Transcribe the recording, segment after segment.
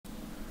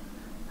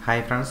Hi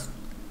friends.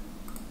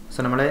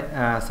 So we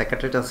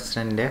secretariat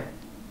assistant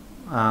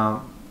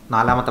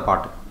നാലാമത്തെ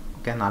part.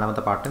 Okay,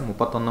 നാലാമത്തെ part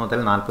 31 മുതൽ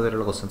 40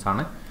 വരെയുള്ള ക്വസ്റ്റ്യൻസ്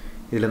ആണ്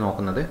ഇതിൽ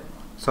നോക്കുന്നത്.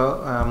 സോ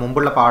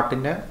മുമ്പുള്ള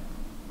പാർട്ടിന്റെ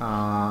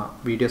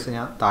വീഡിയോസ്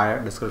ഞാൻ താഴെ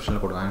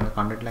ഡിസ്ക്രിപ്ഷനിൽ കൊടുക്കാം. നിങ്ങൾ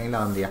കണ്ടിട്ടില്ലെങ്കിൽ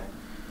അത് എന്ത് ചെയ്യാം,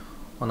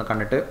 ഒന്ന്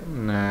കണ്ടിട്ട്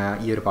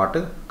ഈ ഒരു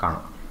പാർട്ട്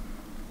കാണാം.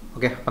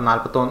 ഓക്കേ, അപ്പോൾ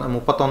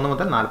 31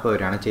 മുതൽ 40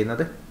 വരെയാണ്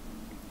ചെയ്യുന്നത്.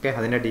 ഓക്കേ,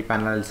 അതിൻ്റെ ഡീപ്പ്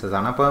അനാലിസിസ്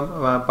ആണ്. അപ്പോൾ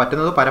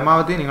പറ്റുന്നത്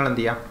പരമാവധി നിങ്ങൾ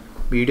എന്ത് ചെയ്യാം,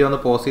 വീഡിയോ ഒന്ന്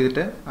പോസ്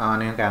ചെയ്തിട്ട്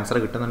നിങ്ങൾക്ക് ആൻസർ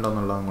കിട്ടുന്നുണ്ടോ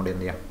എന്നുള്ളതും കൂടി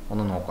എന്ത് ചെയ്യാം,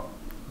 ഒന്ന് നോക്കാം.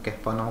 ഓക്കെ,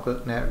 അപ്പോൾ നമുക്ക്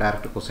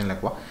ഡയറക്റ്റ്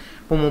ക്വസ്റ്റ്യനിലേക്ക് പോകാം.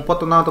 അപ്പോൾ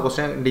 31ാമത്തെ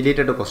ക്വസ്റ്റ്യൻ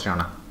ഡിലീറ്റഡ് ക്വസ്റ്റ്യൻ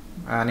ആണ്.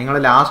 നിങ്ങൾ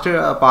ലാസ്റ്റ്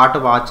പാർട്ട്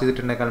വാച്ച്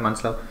ചെയ്തിട്ടുണ്ടെങ്കിൽ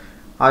മനസ്സിലാവും,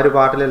 ആ ഒരു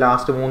പാർട്ടിൽ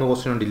ലാസ്റ്റ് 3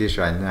 ക്വസ്റ്റ്യനും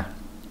ഡിലീറ്റഡ് ആയിരുന്നു.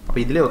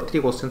 അപ്പോൾ ഇതിൽ ഒത്തിരി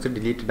ക്വസ്റ്റ്യൻസ്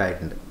ഡിലീറ്റഡ്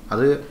ആയിട്ടുണ്ട്.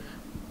 അത്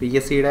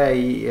PSCയുടെ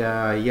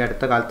ഈ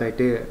അടുത്ത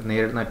കാലത്തായിട്ട്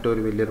നേരിടുന്ന ഏറ്റവും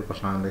ഒരു വലിയൊരു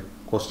പ്രശ്നമാണ്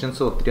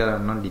ക്വസ്റ്റ്യൻസ് ഒത്തിരി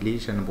എണ്ണം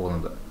ഡിലീഷന്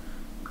പോകുന്നത്.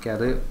 ഓക്കെ,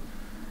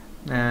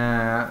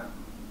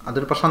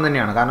 അതൊരു പ്രശ്നം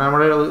തന്നെയാണ്. കാരണം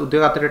നമ്മുടെ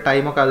ഉദ്യോഗത്തിൻ്റെ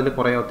ടൈമൊക്കെ അതിൽ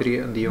കുറേ ഒത്തിരി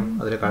എന്ത് ചെയ്യും,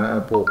 അതിൽ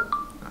പോകും.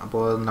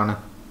 അപ്പോൾ എന്താണ്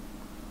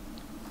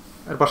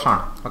ഒരു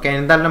പ്രശ്നമാണ്. ഓക്കെ,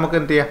 എന്തായാലും നമുക്ക്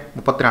എന്ത് ചെയ്യാം,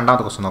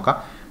 32ാമത്തെ ക്വസ്റ്റ്യൻ നോക്കാം.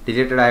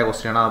 ഡിലീറ്റഡ് ആയ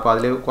ക്വസ്റ്റ്യൻ ആണ്. അപ്പോൾ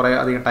അതിൽ കുറേ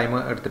അധികം ടൈം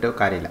എടുത്തിട്ട്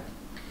കാര്യമില്ല.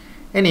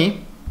 ഇനി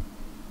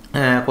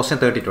ക്വസ്റ്റ്യൻ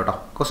 32 കേട്ടോ.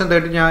 ക്വസ്റ്റ്യൻ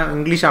 32 ഞാൻ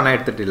ഇംഗ്ലീഷാണ്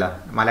എടുത്തിട്ടില്ല,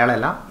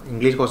 മലയാളമല്ല,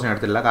 ഇംഗ്ലീഷ് ക്വസ്റ്റ്യൻ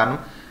എടുത്തിട്ടില്ല. കാരണം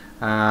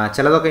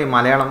ചിലതൊക്കെ ഈ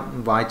മലയാളം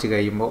വായിച്ച്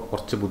കഴിയുമ്പോൾ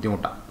കുറച്ച്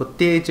ബുദ്ധിമുട്ടാണ്.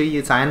 പ്രത്യേകിച്ച് ഈ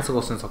സയൻസ്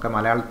ക്വസ്റ്റ്യൻസൊക്കെ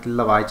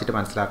മലയാളത്തിൽ വായിച്ചിട്ട്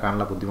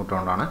മനസ്സിലാക്കാനുള്ള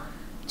ബുദ്ധിമുട്ടുകൊണ്ടാണ്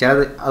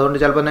ചിലത്. അതുകൊണ്ട്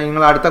ചിലപ്പോൾ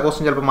നിങ്ങൾ അടുത്ത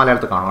ക്വസ്റ്റ്യൻ ചിലപ്പോൾ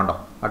മലയാളത്തിൽ കാണും കേട്ടോ.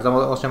 അടുത്ത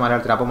ക്വസ്റ്റ്യൻ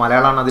മലയാളത്തിൽ. അപ്പോൾ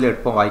മലയാളമാണ് അതിൽ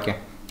എളുപ്പം വായിക്കാൻ.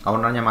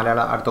 അതുകൊണ്ടാണ് ഞാൻ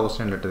മലയാളം അടുത്ത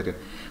ക്വസ്റ്റ്യനിൽ ഇട്ടത്.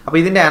 അപ്പോൾ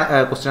ഇതിൻ്റെ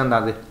ക്വസ്റ്റ്യൻ എന്താ,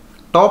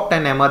 top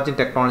 10 emerging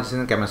technologies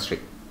in chemistry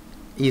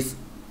is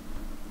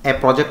A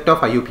project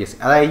of IUPSC.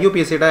 അതായത്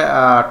IUPSCയുടെ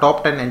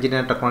top 10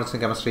 engineering technologies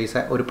in chemistry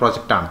is ഒരു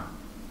പ്രൊജക്റ്റാണ്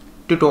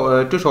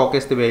to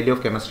showcase the value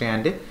of chemistry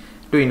and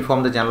to inform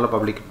the general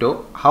public to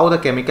how the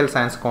chemical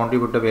science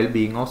contribute to the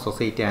well-being of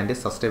society and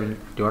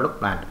sustainability of the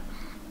planet.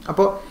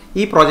 അപ്പോൾ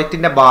ഈ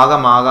പ്രൊജക്റ്റിൻ്റെ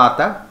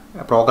ഭാഗമാകാത്ത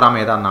programme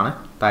ഏതാണെന്നാണ്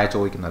താഴെ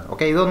ചോദിക്കുന്നത്.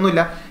 Okay,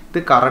 ഇതൊന്നുമില്ല, ഇത്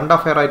current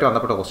affair ആയിട്ട്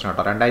ബന്ധപ്പെട്ട question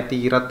കേട്ടോ.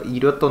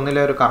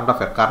 2021 ഒരു കറണ്ട്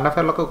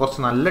അഫെയറിലൊക്കെ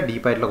കുറച്ച് നല്ല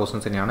ഡീപ്പായിട്ടുള്ള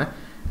ക്വസ്റ്റ്യൻസ് തന്നെയാണ്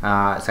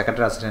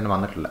സെക്രട്ടറി അസിസ്റ്റൻറ്റ്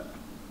വന്നിട്ടുള്ളത്.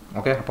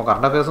 ഓക്കെ, അപ്പോൾ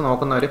കറണ്ട് അഫെയർസ്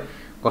നോക്കുന്നവർ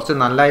കുറച്ച്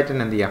നല്ലതായിട്ട്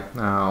തന്നെ എന്ത് ചെയ്യാം,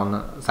 ഒന്ന്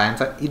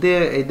സയൻസ്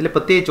ഇതിൽ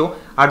പ്രത്യേകിച്ചോ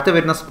അടുത്ത്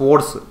വരുന്ന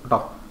സ്പോർട്സ്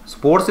കേട്ടോ.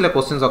 സ്പോർട്സിലെ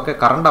ക്വസ്റ്റ്യൻസ് ഒക്കെ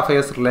കറണ്ട്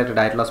അഫെയർസ് റിലേറ്റഡ്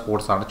ആയിട്ടുള്ള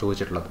സ്പോർട്സാണ്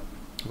ചോദിച്ചിട്ടുള്ളത്.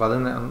 അപ്പോൾ അത്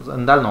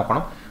എന്തായാലും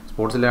നോക്കണം.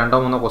 സ്പോർട്സിൽ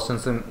 2-3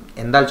 ക്വസ്റ്റ്യൻസ്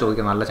എന്തായാലും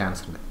ചോദിക്കാൻ നല്ല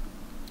ചാൻസ് ഉണ്ട്.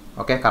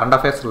 ഓക്കെ, കറണ്ട്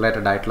അഫെയർസ്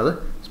റിലേറ്റഡ് ആയിട്ടുള്ളത്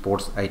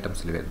സ്പോർട്സ്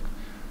ഐറ്റംസിൽ വരുന്നത്.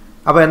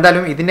 അപ്പോൾ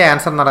എന്തായാലും ഇതിൻ്റെ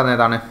ആൻസർ എന്ന് പറയുന്നത്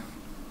ഏതാണ്,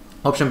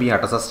 ഓപ്ഷൻ ബി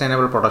ആട്ടോ,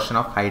 സസ്റ്റൈനബിൾ പ്രൊഡക്ഷൻ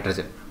ഓഫ്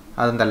ഹൈഡ്രജൻ.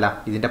 അതെന്തല്ല,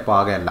 ഇതിൻ്റെ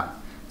ഭാഗമല്ല.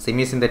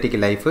 സെമി സിന്തറ്റിക്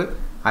ലൈഫ്,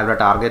 അവരുടെ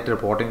ടാർഗറ്റ്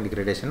റിപ്പോർട്ടിംഗ്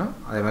ഡിഗ്രഡേഷനും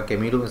അതേപോലെ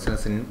chemical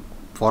business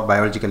for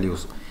biological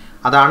use,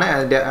 അതാണ്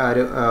അതിൻ്റെ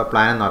ഒരു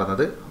പ്ലാൻ എന്ന്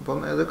പറയുന്നത്. അപ്പം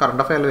ഇത്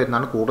കറണ്ട് അഫെയറിൽ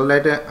വരുന്നതാണ്.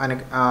 കൂടുതലായിട്ട്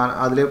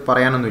അതിൽ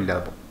പറയാനൊന്നുമില്ല.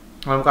 അപ്പോൾ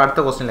നമുക്ക് അടുത്ത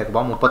ക്വസ്റ്റ്യനിലേക്ക്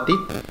പോകാം.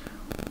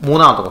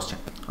 33ാമത്തെ ക്വസ്റ്റ്യൻ.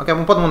 Okay,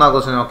 33ാമത്തെ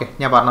question. ഓക്കെ,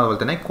 ഞാൻ പറഞ്ഞതുപോലെ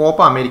തന്നെ കോപ്പ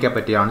അമേരിക്ക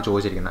പറ്റിയാണ്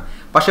ചോദിച്ചിരിക്കുന്നത്.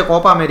 പക്ഷേ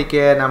കോപ്പ അമേരിക്ക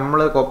നമ്മൾ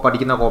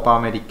പഠിക്കുന്ന കോപ്പ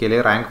അമേരിക്കയിൽ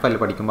റാങ്ക് ഫയൽ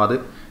പഠിക്കുമ്പോൾ അത്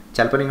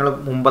ചിലപ്പോൾ നിങ്ങൾ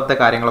മുമ്പത്തെ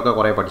കാര്യങ്ങളൊക്കെ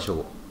കുറേ പഠിച്ചു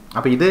പോകും.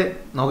 അപ്പോൾ ഇത്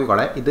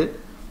നോക്കിക്കോളെ, ഇത്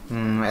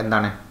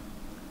എന്താണ്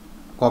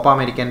കോപ്പ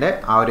അമേരിക്കൻ്റെ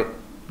ആ ഒരു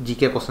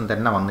GK ക്വസ്റ്റ്യൻ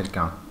തന്നെ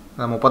വന്നിരിക്കുകയാണ്.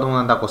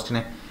 33 എന്താ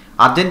ക്വസ്റ്റ്യന്,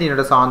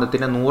 അർജന്റീനയുടെ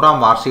സ്വാതന്ത്ര്യത്തിൻ്റെ 100ാം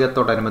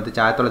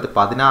വാർഷികത്തോടനുബന്ധിച്ച്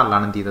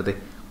 1916 എന്ത് ചെയ്തത്,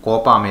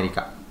 കോപ്പ അമേരിക്ക.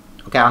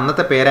 ഓക്കെ,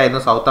 അന്നത്തെ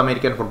പേരായിരുന്നു സൗത്ത്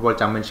അമേരിക്കൻ ഫുട്ബോൾ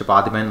ചാമ്പ്യൻഷിപ്പ്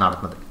ആദ്യമായി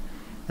നടന്നത്.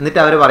 എന്നിട്ട്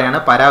അവർ പറയാണ്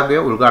പരാഗ്വേ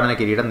ഉദ്ഘാടന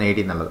കിരീടം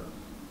നേടി എന്നുള്ളത്.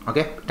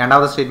 ഓക്കെ,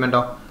 രണ്ടാമത്തെ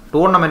സ്റ്റേറ്റ്മെൻറ്റോ,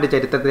 ടൂർണമെൻറ്റ്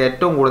ചരിത്രത്തിൽ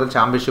ഏറ്റവും കൂടുതൽ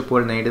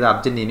ചാമ്പ്യൻഷിപ്പുകൾ നേടിയത്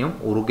അർജന്റീനയും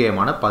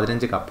ഉറുഗ്വേയുമാണ്,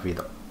 15 കപ്പ്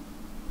വീതം.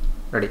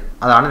 റെഡി,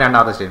 അതാണ്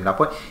രണ്ടാമത്തെ സ്റ്റേറ്റ്മെൻറ്റ്.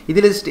 അപ്പോൾ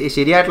ഇതിൽ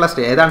ശരിയായിട്ടുള്ള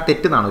ഏതാണ്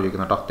തെറ്റെന്നാണ്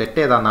ചോദിക്കുന്നത് കേട്ടോ.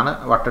 തെറ്റ് ഏതാണെന്നാണ്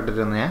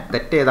വട്ടിട്ടിരുന്നത് ഞാൻ.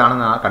 തെറ്റ്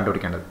ഏതാണെന്നാണ്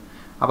കണ്ടുപിടിക്കേണ്ടത്.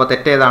 അപ്പോൾ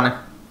തെറ്റ് ഏതാണ്,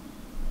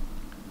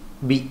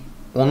 ബി,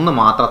 1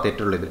 മാത്രം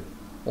തെറ്റുള്ളൂ. ഇത്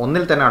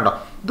 1ൽ തന്നെ ഉണ്ടോ.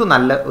 ഇത്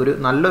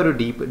നല്ലൊരു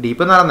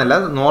ഡീപ്പ് എന്ന് പറയുന്നില്ല.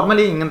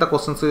 നോർമലി ഇങ്ങനത്തെ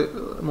ക്വസ്റ്റ്യൻസ്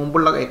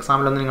മുമ്പുള്ള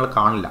എക്സാമിലൊന്നും നിങ്ങൾ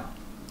കാണില്ല.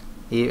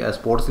 ഈ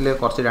സ്പോർട്സിൽ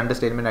കുറച്ച് 2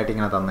 സ്റ്റേറ്റ്മെൻ്റ് ആയിട്ട്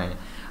ഇങ്ങനെ തന്നു കഴിഞ്ഞാൽ.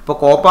 അപ്പോൾ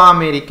കോപ്പ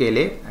അമേരിക്കയിൽ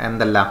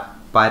എന്തല്ല,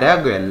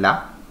 പരാഗ്വേ അല്ല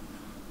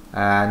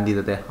എന്ത്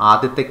ചെയ്തത്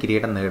ആദ്യത്തെ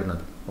കിരീടം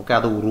നേടുന്നത്. ഓക്കെ,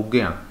 അത്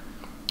ഉറുഗ്വേയാണ്.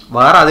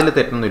 വേറെ അതിൽ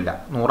തെറ്റൊന്നുമില്ല.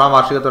 100ാം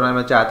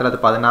വാർഷികത്തോടനുബന്ധിച്ച്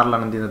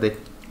 1916 എന്ത് ചെയ്യുന്നത്,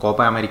 കോപ്പ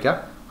അമേരിക്ക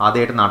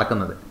ആദ്യമായിട്ട്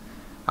നടക്കുന്നത്.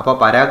 അപ്പോൾ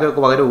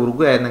പരാഗ്വേക്ക് പകരം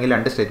ഉറുഗ്വേ ആയിരുന്നെങ്കിൽ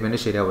 2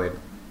 സ്റ്റേറ്റ്മെൻറ്റ്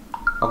ശരിയാവുമായിരുന്നു.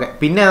 ഓക്കെ,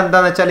 പിന്നെ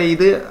എന്താണെന്ന് വെച്ചാൽ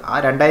ഇത്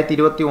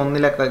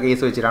 2021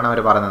 കേസ് വെച്ചിട്ടാണ് അവർ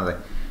പറയുന്നത്.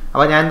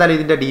 അപ്പോൾ ഞാൻ എന്തായാലും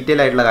ഇതിൻ്റെ ഡീറ്റെയിൽ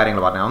ആയിട്ടുള്ള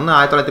കാര്യങ്ങൾ പറഞ്ഞു. ഒന്ന്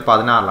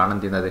 1916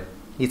 എന്ത് ചെയ്യുന്നത്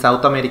ഈ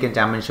സൗത്ത് അമേരിക്കൻ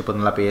ചാമ്പ്യൻഷിപ്പ്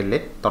എന്നുള്ള പേരിൽ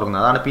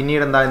തുടങ്ങുന്നത്. അതാണ്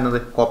പിന്നീട് എന്താകുന്നത്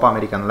കോപ്പ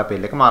അമേരിക്ക എന്നുള്ള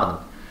പേരിലേക്ക് മാറുന്നത്.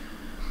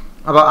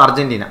 അപ്പോൾ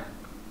അർജന്റീന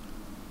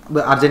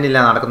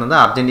നടക്കുന്നത്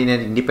അർജന്റീന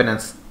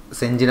ഇൻഡിപെൻഡൻസ്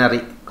സെഞ്ചുറി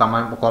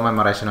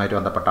കോമമറേഷനുമായിട്ട്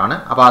ബന്ധപ്പെട്ടാണ്.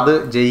 അപ്പോൾ അത്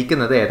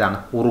ജയിക്കുന്നത് ഏതാണ്,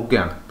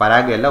 ഉറുഗ്വേയാണ്.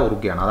 പരാഗ്വേ അല്ല,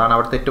 ഉറുഗ്വേയാണ്. അതാണ്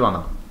അവിടെ തെറ്റ്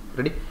വന്നത്.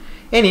 റെഡി.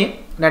 ഇനി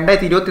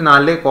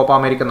 2024 കോപ്പ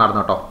അമേരിക്ക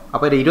നടന്നു കേട്ടോ.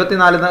 അപ്പോൾ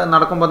 24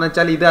 നടക്കുമ്പോൾ എന്ന്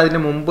വെച്ചാൽ ഇത് അതിന്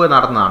മുമ്പ്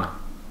നടന്നതാണ്.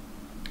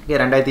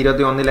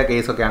 2021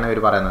 കേസൊക്കെയാണ് ഇവർ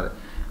പറയുന്നത്.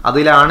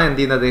 അതിലാണ്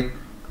എന്ത് ചെയ്യുന്നത്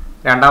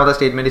രണ്ടാമത്തെ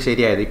സ്റ്റേറ്റ്മെൻറ്റ്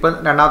ശരിയായത്. ഇപ്പം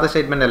രണ്ടാമത്തെ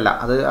സ്റ്റേറ്റ്മെൻ്റ് അല്ല,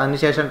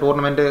 അതിനുശേഷം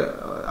ടൂർണമെൻറ്റ്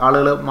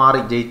ആളുകൾ മാറി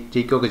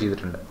ജയിക്കുകയൊക്കെ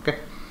ചെയ്തിട്ടുണ്ട്. ഓക്കെ,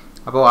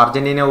 അപ്പോൾ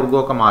അർജന്റീന ഉറുഗ്വേ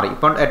ഒക്കെ മാറി.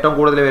 ഇപ്പം ഏറ്റവും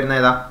കൂടുതൽ വരുന്ന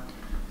ഏതാ,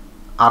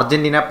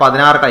 അർജന്റീന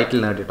 16 ടൈറ്റിൽ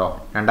നേടി കേട്ടോ.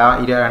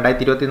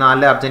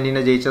 2024 അർജന്റീന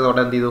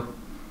ജയിച്ചതോടെ എന്ത് ചെയ്തു,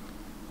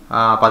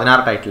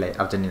 16 ടൈറ്റിലായി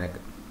അർജൻറ്റീനക്ക്.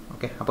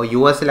 ഓക്കെ, അപ്പോൾ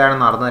US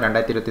നടന്നത്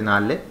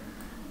 2024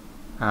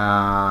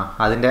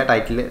 അതിൻ്റെ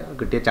ടൈറ്റിൽ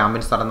കിട്ടിയ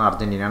ചാമ്പ്യൻസ് നടന്ന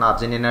അർജൻറ്റീനയാണ്.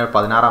 അർജൻറ്റീന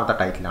 16ാമത്തെ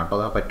ടൈറ്റിലാണ്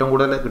കേട്ടോ. അപ്പോൾ ഏറ്റവും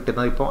കൂടുതൽ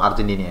കിട്ടുന്നത് ഇപ്പോൾ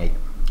അർജൻറ്റീനയായി.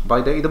 അപ്പോൾ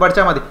ഇത്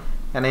പഠിച്ചാൽ മതി.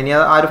 കാരണം ഇനി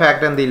ആ ഒരു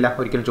ഫാക്ടർ എന്തില്ല,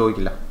 ഒരിക്കലും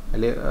ചോദിക്കില്ല.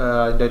 അതിൽ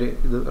അതിൻ്റെ ഒരു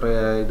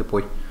ഇത്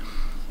പോയി.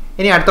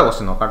 ഇനി അടുത്ത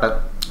ക്വസ്റ്റ്യൻ നോക്കാം.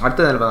 അടുത്ത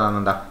നിലപാടാണ്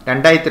എന്താ,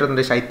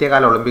 2022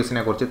 ശൈത്യകാല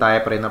ഒളിമ്പിക്സിനെ കുറിച്ച് താഴെ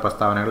പറയുന്ന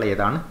പ്രസ്താവനകൾ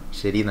ഏതാണ്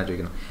ശരിയെന്നാണ്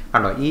ചോദിക്കുന്നത്.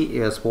 കണ്ടോ, ഈ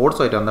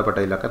സ്പോർട്സുമായിട്ട്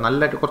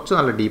ബന്ധപ്പെട്ടതിലൊക്കെ കുറച്ച്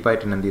നല്ല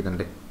ഡീപ്പായിട്ട് എന്ത്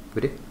ചെയ്യുന്നുണ്ട്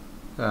ഇവർ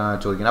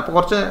ചോദിക്കുന്നത്. അപ്പോൾ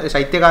കുറച്ച്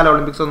ശൈത്യകാല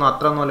ഒളിമ്പിക്സ് ഒന്നും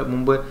അത്ര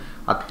മുമ്പ്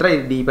അത്ര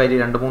ഡീപ്പായിട്ട്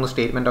 2-3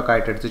 സ്റ്റേറ്റ്മെൻറ്റൊക്കെ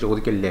ആയിട്ട് എടുത്ത്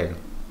ചോദിക്കില്ലായിരുന്നു.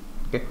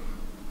 ഓക്കെ,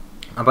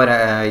 അപ്പോൾ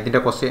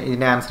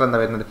ഇതിൻ്റെ ആൻസർ എന്താ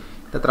വരുന്നത്?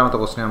 ഇത് എത്രാമത്തെ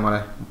ക്വസ്റ്റ്യൻ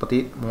നമ്മളെ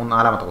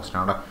 34ാമത്തെ ക്വസ്റ്റ്യൻ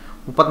ആണ്.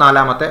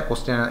 34ാമത്തെ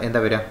ക്വസ്റ്റ്യൻ എന്താ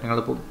വരിക? നിങ്ങൾ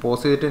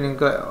പോസ് ചെയ്തിട്ട്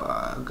നിങ്ങൾക്ക്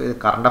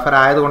കറണ്ട് അഫയർ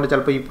ആയതുകൊണ്ട്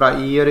ചിലപ്പോൾ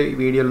ഈ ഒരു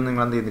വീഡിയോയിൽ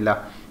നിങ്ങൾ എന്ത് ചെയ്യുന്നില്ല,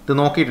 ഇത്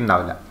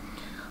നോക്കിയിട്ടുണ്ടാവില്ല.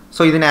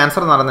 സോ ഇതിന്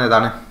ആൻസർ നടന്നത്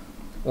ഏതാണ്?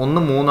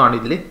 1, 3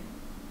 ഇതിൽ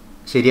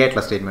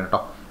ശരിയായിട്ടുള്ള സ്റ്റേറ്റ്മെൻറ്റ്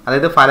കേട്ടോ.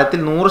 അതായത് ഫലത്തിൽ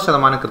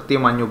 100%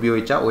 കൃത്യം മഞ്ഞ്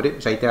ഉപയോഗിച്ച ഒരു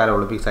ശൈത്യകാല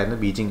ഒളിമ്പിക്സ് ആയിരുന്നു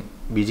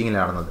ബീജിങ്ങിൽ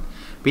നടന്നത്.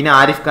 പിന്നെ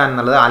ആരിഫ് ഖാൻ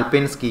എന്നുള്ളത്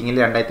ആൽപൈൻ സ്കീയിങ്ങിൽ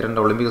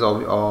 2022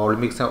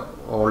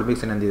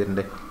 ഒളിമ്പിക്സിന് എന്ത്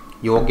ചെയ്തിട്ടുണ്ട്,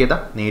 യോഗ്യത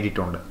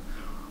നേടിയിട്ടുണ്ട്.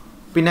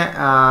 പിന്നെ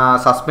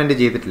സസ്പെൻഡ്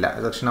ചെയ്തിട്ടില്ല,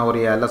 ദക്ഷിണ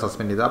കൊറിയ അല്ല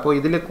സസ്പെൻഡ് ചെയ്തത്. അപ്പോൾ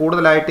ഇതിൽ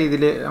കൂടുതലായിട്ട്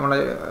നമ്മൾ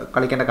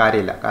കളിക്കേണ്ട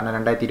കാര്യമില്ല. കാരണം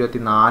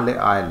 2024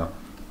 ആയല്ലോ.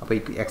 അപ്പോൾ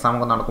ഈ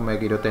എക്സാമൊക്കെ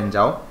നടക്കുമ്പോഴേക്ക് 25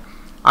 ആവും.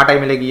 ആ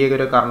ടൈമിലേക്ക് ഈ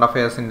ഒരു കറണ്ട്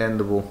അഫയേഴ്സിൻ്റെ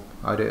എന്ത് പോവും,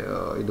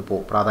 ഇത്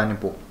പോവും, പ്രാധാന്യം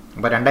പോവും.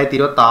 അപ്പോൾ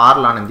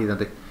 2026 എന്ത്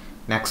ചെയ്യുന്നത്,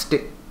 നെക്സ്റ്റ്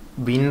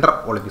വിൻ്റർ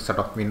ഒളിമ്പിക്സ്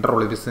കേട്ടോ. വിൻ്റർ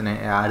ഒളിമ്പിക്സിന്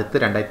അടുത്ത്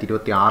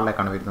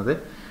 2026 വരുന്നത്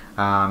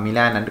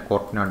മിലാൻ ആൻഡ്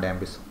കോർട്ടിന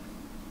ഡാംബിസ്.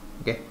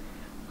 ഓക്കെ,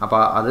 അപ്പോൾ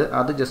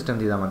അത് ജസ്റ്റ്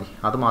എന്ത് ചെയ്താൽ മതി,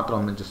 അത് മാത്രം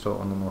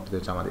ഒന്ന് നോട്ട് ചെയ്ത്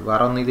വെച്ചാൽ മതി.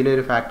 വേറെ ഒന്നും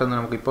ഇതിലൊരു ഫാക്ടർ ഒന്നും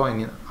നമുക്കിപ്പോൾ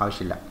ഇനി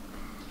ആവശ്യമില്ല.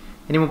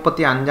 ഇനി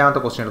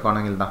 35ാമത്തെ ക്വസ്റ്റ്യൻ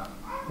എടുക്കുകയാണെങ്കിൽ എന്താ,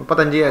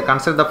 35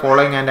 consider the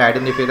following and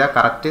identify the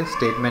correct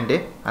statement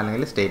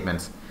അല്ലെങ്കിൽ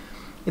സ്റ്റേറ്റ്മെൻറ്റ്സ്.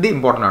 ഇത്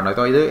ഇമ്പോർട്ടൻ്റ് ആണ്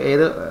കേട്ടോ. ഇത്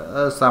ഏത്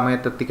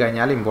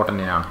സമയത്തെത്തിക്കഴിഞ്ഞാലും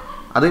ഇമ്പോർട്ടൻ്റ് ആണ്.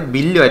 അത്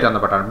ബില്ലുമായിട്ട്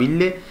ബന്ധപ്പെട്ടാണ്.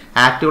 ബില്ല്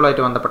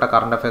ആക്റ്റുകളായിട്ട് ബന്ധപ്പെട്ട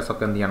കറണ്ട്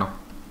അഫയേഴ്സൊക്കെ എന്ത് ചെയ്യണം,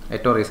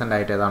 ഏറ്റവും റീസെൻ്റ്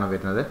ആയിട്ട് ഏതാണ്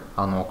വരുന്നത്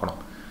അത് നോക്കണം.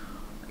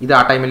 ഇത്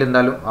ആ ടൈമിൽ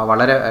എന്തായാലും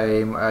വളരെ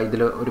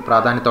ഇതിൽ ഒരു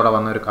പ്രാധാന്യത്തോടെ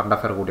വന്ന ഒരു കറണ്ട്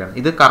അഫെയർ കൂടിയാണ്.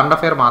 ഇത് കറണ്ട്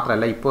അഫെയർ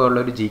മാത്രമല്ല, ഇപ്പോൾ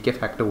ഉള്ളൊരു GK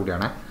ഫാക്ട്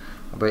കൂടിയാണ്.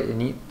 അപ്പോൾ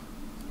ഇനി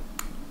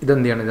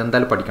ഇതെന്ത് ചെയ്യണം,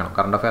 ഇതെന്തായാലും പഠിക്കണം.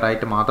 കറണ്ട് അഫെയർ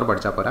ആയിട്ട് മാത്രം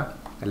പഠിച്ചാൽ പോരാ,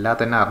 എല്ലാം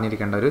തന്നെ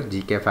അറിഞ്ഞിരിക്കേണ്ട ഒരു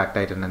GK ഫാക്ട്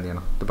ആയിട്ട് തന്നെ എന്ത്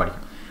ചെയ്യണം, ഇത്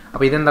പഠിക്കണം.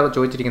 അപ്പോൾ ഇതെന്താ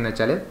ചോദിച്ചിരിക്കുന്നത്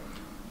വെച്ചാൽ,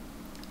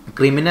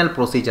 ക്രിമിനൽ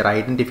പ്രൊസീജിയർ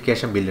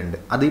ഐഡൻറ്റിഫിക്കേഷൻ ബില്ലുണ്ട്.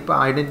 അതിപ്പോൾ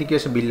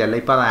ഐഡൻറ്റിഫിക്കേഷൻ ബില്ലല്ല,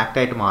 ഇപ്പോൾ അത്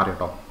ആക്റ്റായിട്ട് മാറി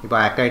കേട്ടോ. ഇപ്പോൾ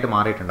ആക്റ്റായിട്ട്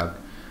മാറിയിട്ടുണ്ട് അത്.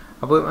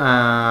 അപ്പോൾ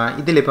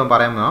ഇതിലിപ്പം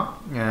പറയുമ്പോൾ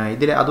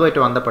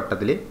അതുമായിട്ട്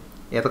ബന്ധപ്പെട്ടതിൽ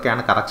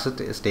ഏതൊക്കെയാണ്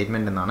കറക്റ്റ്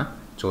സ്റ്റേറ്റ്മെൻറ്റ് എന്നാണ്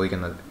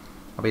ചോദിക്കുന്നത്.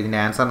 അപ്പോൾ ഇതിൻ്റെ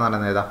ആൻസർ എന്ന്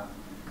പറയുന്നത് ഏതാ,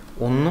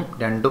 1,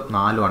 2,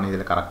 4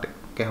 ഇതിൽ കറക്റ്റ്.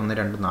 ഓക്കെ, 1,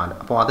 2, 4.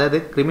 അപ്പോൾ അതായത്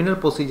ക്രിമിനൽ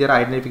പ്രൊസീജിയർ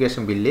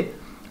ഐഡൻറ്റിഫിക്കേഷൻ ബില്ല്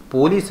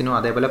പോലീസിനും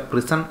അതേപോലെ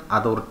പ്രിസൺ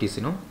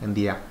അതോറിറ്റീസിനും എന്ത്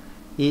ചെയ്യുക,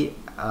 ഈ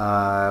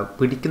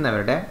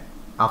പിടിക്കുന്നവരുടെ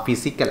ആ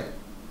physical,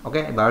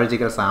 okay,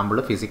 biological sample,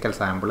 physical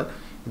sample,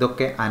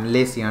 ഇതൊക്കെ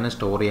അനലൈസ് ചെയ്യാനും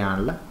സ്റ്റോർ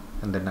ചെയ്യാനുള്ള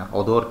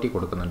അതോറിറ്റി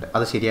കൊടുക്കുന്നുണ്ട്.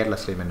 അത് ശരിയായിട്ടുള്ള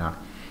സ്റ്റേറ്റ്മെൻ്റ് ആണ്.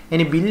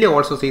 ഇനി ബില്ല്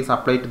ഓൾസോ സീസ്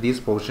apply to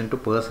these provision to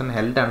person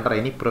held under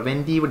any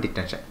preventive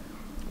detention.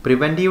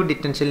 Preventive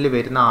ഡിറ്റൻഷനിൽ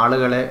വരുന്ന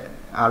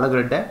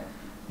ആളുകളുടെ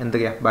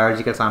എന്തൊക്കെയാണ്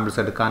ബയോളജിക്കൽ സാമ്പിൾസ്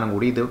എടുക്കാനും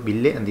കൂടി ഇത്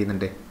ബില്ല് എന്ത്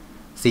ചെയ്യുന്നുണ്ട്,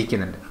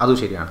 സീക്കുന്നുണ്ട്. അതും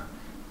ശരിയാണ്.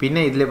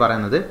 പിന്നെ ഇതിൽ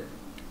പറയുന്നത്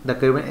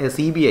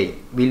CBI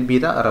will be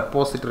the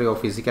repository of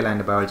physical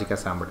and biological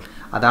sample.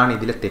 അതാണ്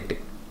ഇതിലെ തെറ്റ്.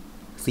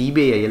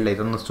 CBI അല്ല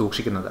ഇതൊന്നും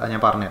സൂക്ഷിക്കുന്നത്. അത്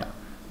ഞാൻ പറഞ്ഞുതരാം.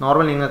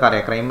 നോർമൽ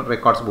നിങ്ങൾക്കറിയാം, ക്രൈം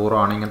റെക്കോർഡ്സ് ബ്യൂറോ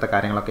ആണ് ഇങ്ങനത്തെ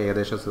കാര്യങ്ങളൊക്കെ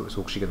ഏകദേശം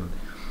സൂക്ഷിക്കുന്നത്.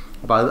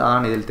 അപ്പോൾ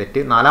അതാണ് ഇതിൽ തെറ്റ്.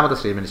 4ാമത്തെ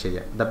സ്റ്റേറ്റ്മെൻറ്റ്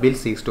ശരിയാണ്. The bill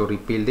seeks to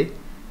repeal the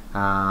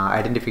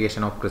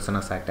identification of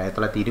prisoners act.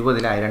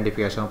 1920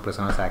 identification of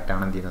prisoners act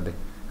ആണ് എന്ത് ചെയ്യുന്നത്,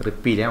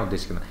 റിപ്പീൽ ചെയ്യാൻ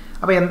ഉദ്ദേശിക്കുന്നത്.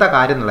 അപ്പോൾ എന്താ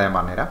കാര്യം എന്നുള്ളത് ഞാൻ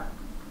പറഞ്ഞുതരാം.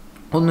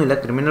 ഒന്നുമില്ല,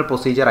 ക്രിമിനൽ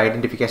പ്രൊസീജിയർ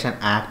ഐഡൻറ്റിഫിക്കേഷൻ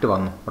ആക്ട്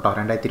വന്നു കേട്ടോ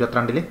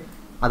 2022.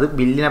 അത്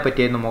ബില്ലിനെ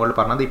പറ്റിയായിരുന്നു മുകളിൽ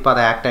പറഞ്ഞത്. ഇപ്പോൾ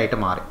അത് ആക്റ്റായിട്ട്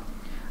മാറി.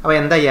 അപ്പോൾ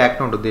എന്താ ഈ ആക്ട്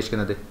കൊണ്ട്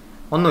ഉദ്ദേശിക്കുന്നത്?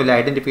 ഒന്നുമില്ല,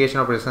 ഐഡൻറ്റിഫിക്കേഷൻ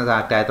ഓഫ് പ്രിസണേഴ്സ്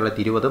ആക്ട്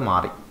 1920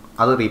 മാറി,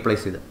 അത്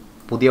റീപ്ലേസ് ചെയ്ത്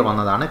പുതിയ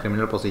വന്നതാണ്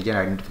ക്രിമിനൽ പ്രൊസീജിയർ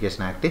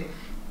ഐഡൻറ്റിഫിക്കേഷൻ ആക്ട്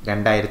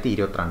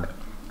 2022.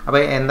 അപ്പോൾ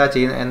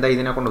എന്താ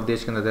ഇതിനെ കൊണ്ട്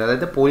ഉദ്ദേശിക്കുന്നത്?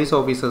 അതായത് പോലീസ്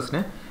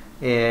ഓഫീസേഴ്സിന്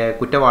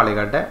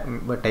കുറ്റവാളികളുടെ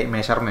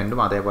മെഷർമെൻറ്റും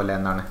അതേപോലെ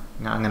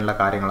അങ്ങനെയുള്ള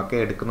കാര്യങ്ങളൊക്കെ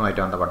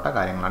എടുക്കുന്നതുമായിട്ട് ബന്ധപ്പെട്ട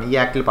കാര്യങ്ങളാണ് ഈ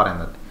ആക്ടിൽ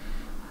പറയുന്നത്.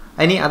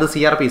 ഇനി അത്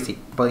CRPC,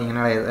 ഇപ്പോൾ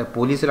ഇങ്ങനെ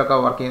പോലീസിലൊക്കെ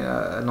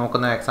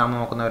നോക്കുന്ന എക്സാം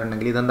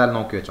നോക്കുന്നവരുണ്ടെങ്കിൽ ഇതെന്തായാലും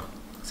നോക്കി വെച്ചോ.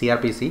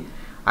 CRPC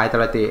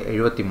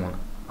 1973,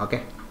 okay,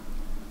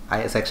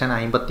 section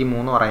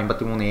 53 or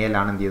 53A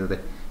എന്ത് ചെയ്തത്,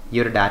 ഈ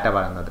ഒരു ഡാറ്റ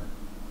പറയുന്നത്,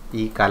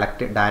 ഈ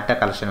ഡാറ്റ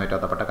കളക്ഷനുമായിട്ട്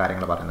ബന്ധപ്പെട്ട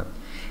കാര്യങ്ങൾ പറയുന്നത്.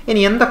 ഇനി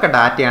എന്തൊക്കെ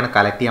ഡാറ്റയാണ്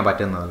കളക്ട് ചെയ്യാൻ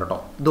പറ്റുന്നത് കേട്ടോ,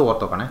 ഇത്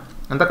ഓർത്ത് നോക്കണേ.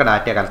 എന്തൊക്കെ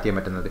ഡാറ്റയാണ് കളക്ട് ചെയ്യാൻ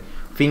പറ്റുന്നത്?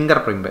 ഫിംഗർ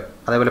പ്രിൻറ്റ്,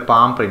 അതേപോലെ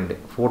പാം പ്രിൻറ്റ്,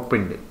 ഫുട്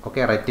print, okay,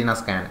 retina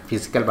scan,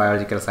 physical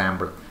biological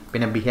sample,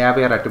 പിന്നെ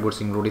behaviour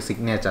attributes including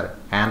signature,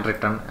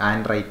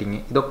 hand writing,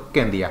 ഇതൊക്കെ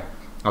എന്ത് ചെയ്യുക,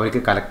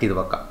 അവർക്ക് കളക്ട് ചെയ്ത്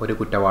വെക്കാം ഒരു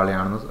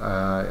കുറ്റവാളിയാണെന്ന്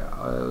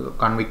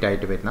കൺവിക്റ്റ്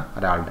ആയിട്ട് വരുന്ന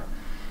ഒരാളുടെ.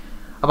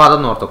 അപ്പോൾ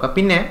അതൊന്നും ഓർത്ത് വെക്കാം.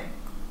 പിന്നെ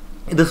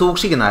ഇത്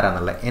സൂക്ഷിക്കുന്ന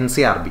ആരാന്നുള്ളത്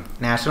NCRB,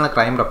 national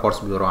crime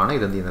records bureau ആണ്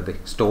ഇതെന്ത് ചെയ്യുന്നത്,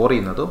 സ്റ്റോർ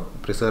ചെയ്യുന്നതും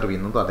പ്രിസർവ്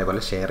ചെയ്യുന്നതും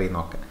അതേപോലെ ഷെയർ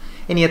ചെയ്യുന്നതൊക്കെ.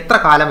 ഇനി എത്ര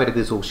കാലം വരെ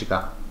ഇത്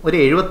സൂക്ഷിക്കാം? ഒരു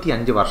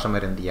 75 വർഷം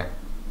വരെ എന്ത് ചെയ്യാം,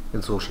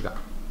 ഇത് സൂക്ഷിക്കാം.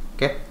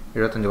 ഓക്കെ,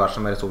 75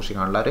 വർഷം വരെ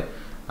സൂക്ഷിക്കാനുള്ള ഒരു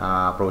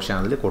പ്രൊവിഷൻ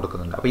അതിൽ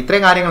കൊടുക്കുന്നുണ്ട്. അപ്പോൾ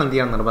ഇത്രയും കാര്യങ്ങൾ എന്ത്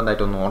ചെയ്യണം,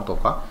 നിർബന്ധമായിട്ട് ഒന്ന് ഓർത്ത്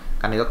നോക്കുക.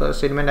 കാരണം ഇതൊക്കെ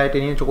സ്റ്റേറ്റ്മെൻ്റ് ആയിട്ട്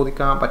ഇനിയും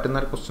ചോദിക്കാൻ പറ്റുന്ന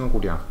ഒരു ക്വസ്റ്റ്യൻ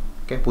കൂടിയാണ്.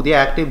 ഓക്കെ, പുതിയ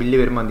ആക്ട് ബില്ല്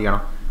വരുമ്പോൾ എന്ത്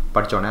ചെയ്യണം,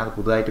 പഠിച്ചോണേ അത്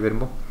പുതുതായിട്ട്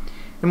വരുമ്പോൾ.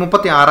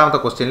 36ാമത്തെ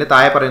ക്വസ്റ്റ്യനിൽ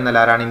താഴെ പറയുന്നതിൽ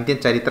ആരാണ് ഇന്ത്യൻ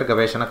ചരിത്ര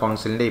ഗവേഷണ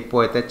കൗൺസിലിൻ്റെ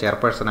ഇപ്പോഴത്തെ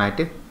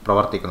ചെയർപേഴ്സണായിട്ട്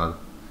പ്രവർത്തിക്കുന്നത്?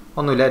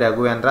 ഒന്നുമില്ല,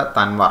 രഘുവേന്ദ്ര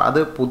തൻവാർ. അത്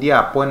പുതിയ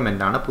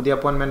അപ്പോയിൻമെൻ്റ് ആണ്. പുതിയ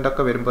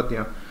അപ്പോയിൻമെൻ്റൊക്കെ വരുമ്പോൾ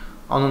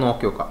ഒന്ന്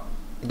നോക്കി നോക്കാം.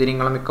 ഇത്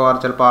നിങ്ങൾ മിക്കവാറും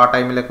ചിലപ്പോൾ ആ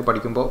ടൈമിലേക്ക്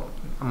പഠിക്കുമ്പോൾ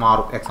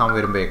മാറും എക്സാം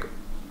വരുമ്പോഴേക്ക്.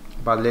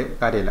 അപ്പോൾ അതിൽ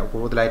കാര്യമില്ല,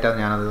 കൂടുതലായിട്ട്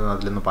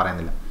അതിലൊന്നും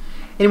പറയുന്നില്ല.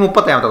 ഇനി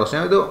 30ാമത്തെ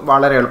ക്വസ്റ്റ്യൻ, ഇത്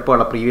വളരെ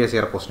എളുപ്പമുള്ള പ്രീവിയസ്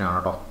ഇയർ ക്വസ്റ്റ്യൻ ആണ്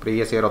കേട്ടോ.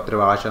 പ്രീവിയസ് ഇയർ ഒത്തിരി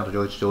പ്രാവശ്യം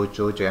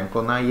ചോദിച്ചു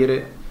എനിക്കൊന്ന് ഈ ഒരു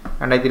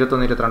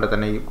 2021-22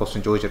 തന്നെ ഈ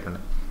ക്വസ്റ്റ്യൻ ചോദിച്ചിട്ടുണ്ട്.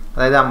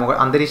 അതായത്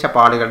അന്തരീക്ഷ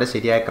പാളികളുടെ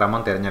ശരിയായ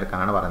ക്രമം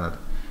തിരഞ്ഞെടുക്കാനാണ് പറയുന്നത്.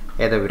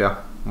 ഏതാ വരിക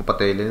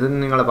 37? ഇത്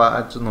നിങ്ങൾ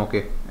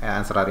നോക്കി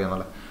ആൻസർ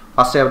അറിയാമെന്നുള്ള.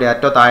 ഫസ്റ്റ് എവിടെ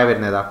ഏറ്റവും താഴെ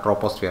വരുന്നത് ഏതാ?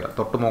 ട്രോപ്പോസ്ഫിയർ.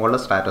 തൊട്ട് മുകളിൽ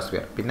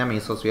സ്ട്രാറ്റോസ്ഫിയർ, പിന്നെ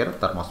മീസോസ്ഫിയർ,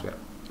 തെർമോസ്ഫിയർ.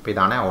 അപ്പോൾ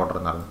ഇതാണ് ഓർഡർ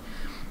എന്ന് പറയുന്നത്.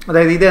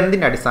 അതായത് ഇത്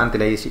എന്തിൻ്റെ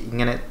അടിസ്ഥാനത്തിലാണ്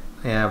ഇങ്ങനെ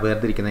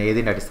വേർതിരിക്കുന്നത്?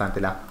 ഏതിൻ്റെ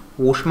അടിസ്ഥാനത്തിലാണ്?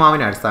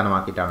 ഊഷ്മാവിനെ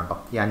അടിസ്ഥാനമാക്കിയിട്ടാണ് കേട്ടോ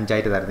ഈ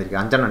 5ആയിട്ട് തരംതിരിക്കുക.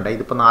 5 ഉണ്ട്,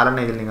 ഇതിപ്പോൾ 4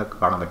 ഇതിൽ നിങ്ങൾക്ക്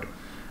കാണാൻ പറ്റും.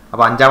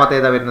 അപ്പോൾ 5ാമത്തെ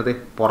ഏതാ വരുന്നത്?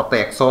 പുറത്തെ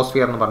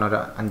എക്സോസ്ഫിയർ എന്ന് പറഞ്ഞൊരു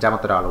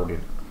 5ാമത്തെ ഒരാൾ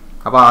കൂടിയുണ്ട്.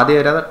 അപ്പോൾ ആദ്യം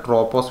വരുന്നത്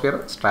troposphere,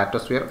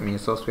 stratosphere,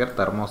 mesosphere,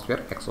 thermosphere,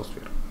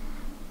 exosphere.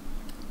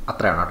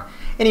 അത്രയാണ് കേട്ടോ.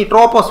 ഇനി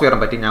ട്രോപ്പോസ്ഫിയറിനെ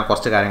പറ്റി ഞാൻ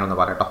കുറച്ച് കാര്യങ്ങളൊന്ന്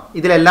പറയട്ടോ.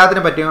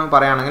 ഇതിലെല്ലാത്തിനെ പറ്റി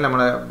പറയുകയാണെങ്കിൽ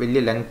നമ്മൾ വലിയ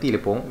ലെങ്തിയിൽ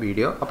പോകും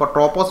വീഡിയോ. അപ്പോൾ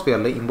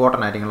ട്രോപ്പോസ്ഫിയറിൽ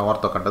ഇമ്പോർട്ടൻ്റ് ആയിട്ട് നിങ്ങൾ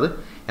ഓർത്തുവെക്കേണ്ടത്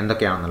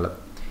എന്തൊക്കെയാണെന്നുള്ളത്.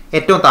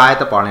 ഏറ്റവും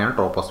താഴത്തെ പാളിയാണ്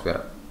ട്രോപ്പോസ്ഫിയർ.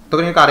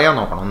 ഇതൊക്കെ നിങ്ങൾക്ക് അറിയാൻ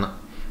നോക്കണം ഒന്ന്.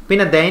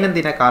 പിന്നെ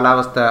ദൈനംദിന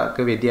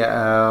കാലാവസ്ഥക്ക്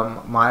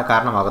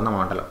കാരണമാകുന്ന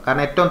മണ്ഡലം.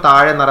 കാരണം ഏറ്റവും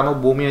താഴെ എന്ന് പറയുമ്പോൾ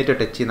ഭൂമിയായിട്ട്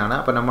ടച്ച് ചെയ്യുന്നതാണ്.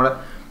 അപ്പോൾ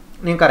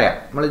നിങ്ങൾക്കറിയാം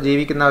നമ്മൾ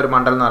ജീവിക്കുന്ന ഒരു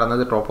മണ്ഡലം എന്ന്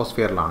പറയുന്നത്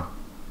ട്രോപ്പോസ്ഫിയറിലാണ്.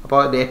 അപ്പോൾ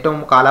ഏറ്റവും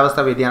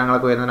കാലാവസ്ഥാ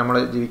വ്യതിയാനങ്ങളൊക്കെ വരുന്നത് നമ്മൾ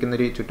ജീവിക്കുന്ന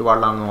ഒരു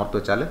ചുറ്റുപാടിലാണെന്ന് ഓർത്ത്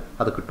വെച്ചാൽ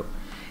അത് കിട്ടും.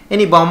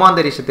 ഇനി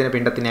ഭൗമാന്തരീക്ഷത്തിന്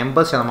പിണ്ടത്തിന്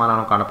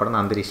 80% കാണപ്പെടുന്ന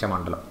അന്തരീക്ഷ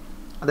മണ്ഡലം.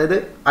 അതായത്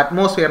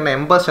അറ്റ്മോസ്ഫിയറിൻ്റെ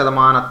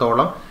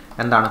 80%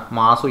 എന്താണ്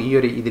മാസം ഈ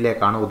ഒരു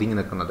ഇതിലേക്കാണ് ഒതുങ്ങി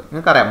നിൽക്കുന്നത്.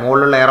 നിങ്ങൾക്കറിയാം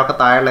മുകളിലുള്ള എയറൊക്കെ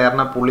താഴെയുള്ള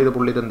എയറിനെ പുള്ളിത്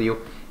എന്ത് ചെയ്യും?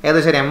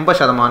 ഏകദേശം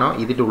 80%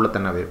 ഇതിൻ്റെ ഉള്ളിൽ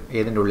തന്നെ വരും.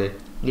 ഏതിൻ്റെ ഉള്ളിൽ?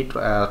 ഈ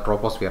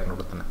ട്രോപ്പോസ്ഫിയറിൻ്റെ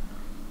ഉള്ളിൽ തന്നെ.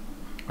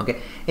 ഓക്കെ,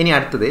 ഇനി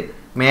അടുത്തത്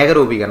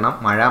മേഘരൂപീകരണം,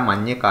 മഴ,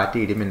 മഞ്ഞ്, കാറ്റ്,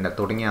 ഇടിമിന്നൽ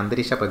തുടങ്ങിയ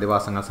അന്തരീക്ഷ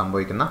പ്രതിഭാസങ്ങൾ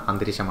സംഭവിക്കുന്ന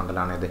അന്തരീക്ഷ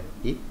മണ്ഡലമാണ് ഇത്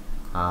ഈ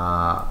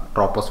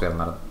ട്രോപ്പോസ്ഫിയർ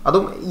എന്ന് പറയുന്നത്.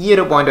 അതും ഈ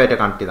ഒരു പോയിൻ്റുമായിട്ട്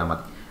കണക്ട് ചെയ്താൽ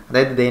മതി.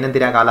 അതായത്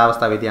ദൈനംദിന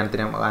കാലാവസ്ഥാ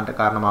വ്യതിയാനത്തിന്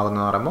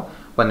കാരണമാകുന്നതെന്ന് പറയുമ്പോൾ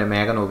പിന്നെ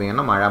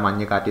മേഘരൂപീകരണം, മഴ,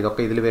 മഞ്ഞ്, കാറ്റ്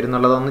ഇതൊക്കെ ഇതിൽ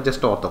വരുന്നുള്ളതൊന്ന്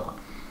ജസ്റ്റ് ഓർത്ത് നോക്കാം.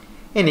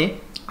 ഇനി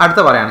അടുത്ത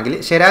പറയുകയാണെങ്കിൽ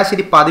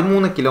ശരാശരി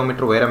 13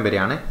 കിലോമീറ്റർ ഉയരം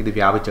വരെയാണ് ഇത്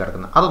വ്യാപിച്ച്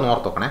കിടക്കുന്നത്. അത്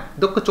ഓർത്ത് നോക്കണേ.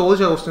 ഇതൊക്കെ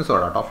ചോദിച്ച ക്വസ്റ്റ്യൻസ്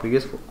കേട്ടോ,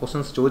 പ്രീവിയസ്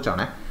ക്വസ്റ്റ്യൻസ്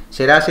ചോദിച്ചാണേ.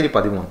 ശരാശരി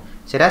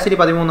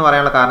 13 എന്ന്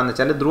പറയാനുള്ള കാരണം എന്ന്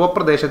വെച്ചാൽ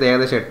ധ്രുവപ്രദേശത്ത്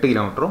ഏകദേശം 8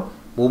 കിലോമീറ്ററും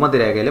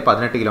ഭൂമധ്യരേഖയിൽ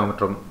 18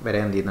 കിലോമീറ്ററും വരെ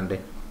എന്ത് ചെയ്യുന്നുണ്ട്?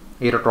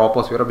 ഈ ഒരു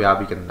ട്രോപ്പോസ്ഫിയർ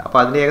വ്യാപിക്കുന്നുണ്ട്. അപ്പോൾ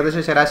അതിൻ്റെ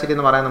ഏകദേശം ശരാശരി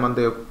എന്ന് പറയുന്നത്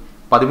എന്ത്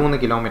 13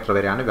 കിലോമീറ്റർ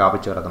വരെയാണ്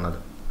വ്യാപിച്ച് കിടക്കുന്നത്.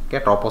 ഓക്കെ,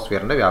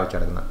 ട്രോപ്പോസ്ഫിയറിൻ്റെ വ്യാപിച്ച്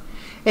കിടക്കുന്നത്.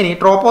 ഇനി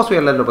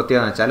ട്രോപ്പോസ്ഫിയറിലെ ഒരു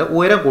പ്രത്യേകത എന്ന് വെച്ചാൽ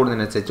ഉയരം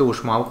കൂടുന്നതിനനുസരിച്ച്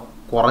ഊഷ്മാവ്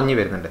കുറഞ്ഞു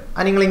വരുന്നുണ്ട്.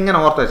 അത് നിങ്ങൾ ഇങ്ങനെ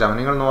ഓർത്ത് വെച്ചാൽ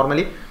നിങ്ങൾ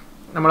നോർമലി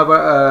നമ്മളിപ്പോൾ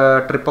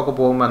ട്രിപ്പൊക്കെ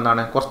പോകുമ്പോൾ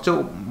എന്താണ് കുറച്ച്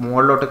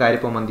മുകളിലോട്ട് കയറി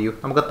പോകുമ്പോൾ എന്ത് ചെയ്യും?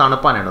 നമുക്ക്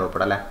തണുപ്പാൻ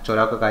അനുഭവപ്പെടും അല്ലേ?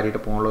 ചുരമൊക്കെ കയറിയിട്ട്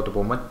മുകളിലോട്ട്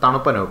പോകുമ്പോൾ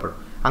തണുപ്പ് അനുഭവപ്പെടും.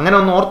 അങ്ങനെ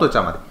ഒന്ന് ഓർത്ത്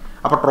വെച്ചാൽ മതി.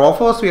 അപ്പോൾ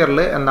ട്രോപ്പോസ്ഫിയറിൽ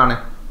എന്താണ്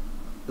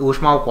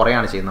ഊഷ്മാവ്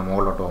കുറയാണ് ചെയ്യുന്നത്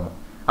മുകളിലോട്ട് പോകുമ്പോൾ.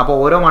 അപ്പോൾ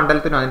ഓരോ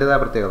മണ്ഡലത്തിനും അതിൻ്റെതായ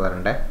പ്രത്യേകത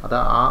ഉണ്ട്. അത്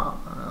ആ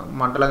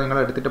മണ്ഡലം നിങ്ങൾ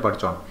എടുത്തിട്ട്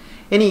പഠിച്ചോണം.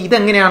 ഇനി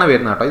ഇതെങ്ങനെയാണ്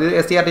വരുന്നത് കേട്ടോ, ഇത്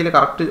SCRTയിൽ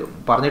കറക്റ്റ്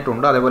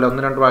പറഞ്ഞിട്ടുണ്ട്. അതേപോലെ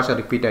 1-2 പ്രാവശ്യം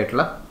റിപ്പീറ്റ്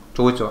ആയിട്ടുള്ള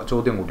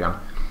ചോദ്യം കൂടിയാണ്.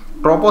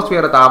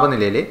 ട്രോപ്പോസ്ഫിയർ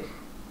താപനിലയിൽ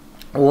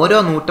ഓരോ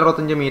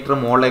 165 മീറ്റർ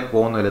മുകളിലേക്ക്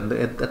പോകുന്നതിൽ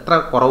എത്ര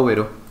കുറവ്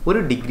വരും? 1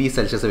 ഡിഗ്രി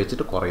സെൽഷ്യസ്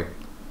വെച്ചിട്ട് കുറയും.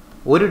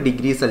 1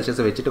 ഡിഗ്രി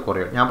സെൽഷ്യസ് വെച്ചിട്ട്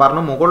കുറയും. ഞാൻ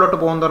പറഞ്ഞു മുകളിലോട്ട്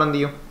പോകുന്നതോടെ എന്ത്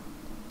ചെയ്യും?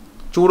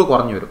 ചൂട്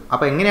കുറഞ്ഞു വരും.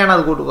 അപ്പോൾ എങ്ങനെയാണ്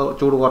അത്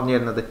ചൂട് കുറഞ്ഞു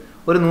വരുന്നത്?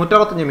 ഒരു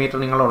 165 മീറ്റർ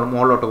നിങ്ങൾ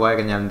മുകളിലോട്ട് പോയാൽ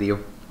കഴിഞ്ഞാൽ എന്ത്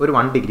ചെയ്യും? ഒരു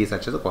 1 ഡിഗ്രി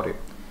സെൽഷ്യസ് കുറയും.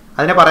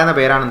 അതിനെ പറയുന്ന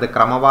പേരാണ് എന്ത്?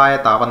 ക്രമമായ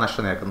താപനഷ്ട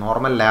നിരക്ക്,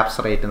 നോർമൽ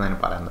ലാപ്സ് റേറ്റ് എന്നാണ്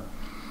പറയുന്നത്.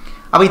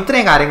 അപ്പോൾ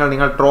ഇത്രയും കാര്യങ്ങൾ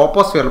നിങ്ങൾ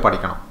ട്രോപ്പോസ്ഫിയറിൽ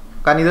പഠിക്കണം.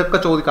 കാരണം ഇതൊക്കെ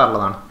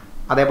ചോദിക്കാറുള്ളതാണ്.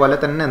 അതേപോലെ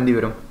തന്നെ എന്ത്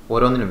വരും?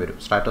 ഓരോന്നിനും വരും.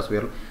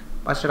 സ്ട്രാറ്റോസ്ഫിയറിൽ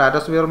പക്ഷേ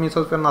സ്ട്രാറ്റോസ്ഫിയർ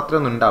മീസോസ്ഫിയറിന്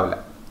അത്രയൊന്നും ഉണ്ടാവില്ല.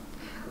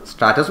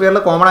 സ്ട്രാറ്റോസ്ഫിയറിൽ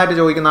കോമൺ ആയിട്ട്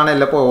ചോദിക്കുന്നതാണ്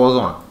എല്ലപ്പോൾ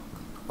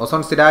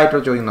ഓസോൺ സ്ഥിരമായിട്ട്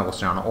ചോദിക്കുന്ന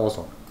ക്വസ്റ്റ്യനാണ്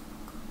ഓസോൺ.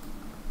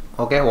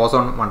 ഓക്കെ,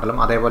 ഓസോൺ മണ്ഡലം.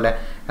 അതേപോലെ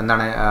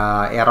എന്താണ്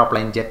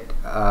എയറോപ്ലെയിൻ ജെറ്റ്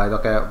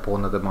ഇതൊക്കെ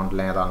പോകുന്നത്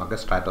മണ്ഡലം ഏതാണെന്നൊക്കെ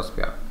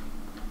സ്ട്രാറ്റോസ്ഫിയർ.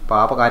 അപ്പോൾ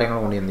ആ കാര്യങ്ങൾ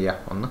കൊണ്ട് എന്ത്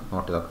ചെയ്യുക? ഒന്ന്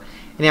നോട്ട് ചെയ്ത് നോക്കാം.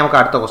 ഇനി നമുക്ക്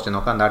അടുത്ത ക്വസ്റ്റ്യൻ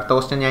നോക്കാം. എന്താ അടുത്ത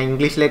ക്വസ്റ്റ്യൻ? ഞാൻ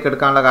ഇംഗ്ലീഷിലേക്ക്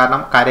എടുക്കാനുള്ള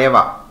കാരണം കരേവ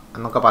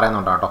എന്നൊക്കെ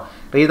പറയുന്നുണ്ട് കേട്ടോ.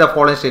 Read the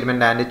following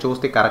statement and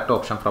choose the correct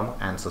option from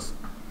answers.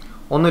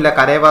 ഒന്നുമില്ല,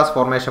 കരേവാസ്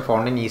formation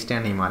found in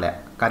eastern Himalaya,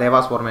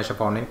 കരേവാസ് formation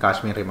found in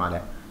Kashmir Himalaya.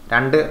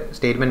 2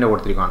 statement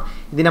കൊടുത്തിരിക്കുകയാണ്.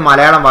 ഇതിൻ്റെ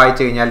മലയാളം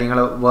വായിച്ചു കഴിഞ്ഞാൽ നിങ്ങൾ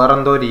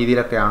വേറെന്തോ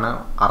രീതിയിലൊക്കെയാണ്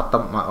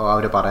അർത്ഥം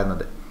അവർ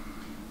പറയുന്നത്.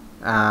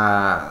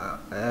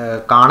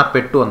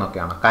 കാണപ്പെട്ടു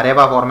എന്നൊക്കെയാണ്. കരേവ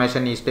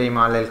ഫോർമേഷൻ ഈസ്റ്റ്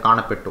ഹിമാലയയിൽ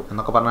കാണപ്പെട്ടു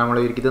എന്നൊക്കെ പറഞ്ഞാൽ നമ്മൾ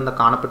ഇതെന്താ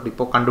കാണപ്പെട്ടു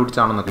ഇപ്പോൾ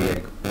കണ്ടുപിടിച്ചാണെന്നൊക്കെ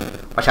വിചാരിക്കും.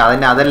 പക്ഷെ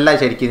അതല്ല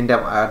ശരിക്കും ഇതിൻ്റെ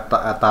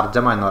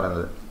തർജ്ജമ എന്ന്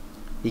പറയുന്നത്.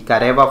 ഈ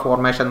കരേവ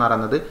ഫോർമേഷൻ എന്ന്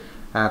പറയുന്നത്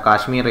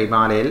കാശ്മീർ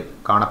ഹിമാലയയിൽ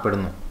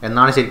കാണപ്പെടുന്നു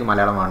എന്നാണ് ശരിക്കും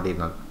മലയാളം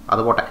വേണ്ടിയിരുന്നത്.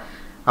 അതുപോട്ടെ.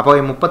 അപ്പോൾ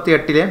ഈ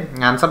 38-ലെ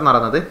ആൻസർ എന്ന്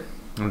പറയുന്നത്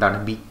എന്താണ്?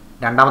 ബി.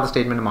 2ാമത്തെ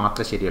സ്റ്റേറ്റ്മെൻറ്റ്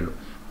മാത്രമേ ശരിയുള്ളൂ.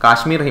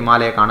 കാശ്മീർ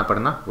ഹിമാലയ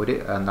കാണപ്പെടുന്ന ഒരു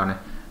എന്താണ്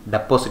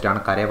ഡെപ്പോസിറ്റാണ്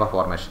കരേവ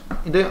ഫോർമേഷൻ.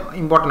 ഇത്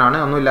ഇമ്പോർട്ടൻ്റ് ആണ്.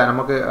 ഒന്നുമില്ല,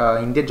 നമുക്ക്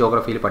ഇന്ത്യൻ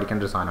ജോഗ്രഫിയിൽ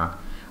പഠിക്കേണ്ട ഒരു സാധനമാണ്.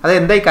 അത്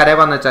എന്താ ഈ കരേവ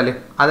എന്ന് വെച്ചാൽ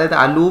അതായത്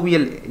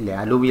അലൂവിയൽ ഇല്ലേ,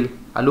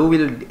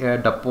 അലൂവിയൽ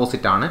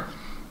ഡെപ്പോസിറ്റാണ്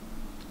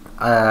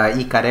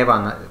ഈ കരേവ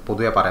എന്ന്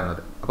പൊതുവെ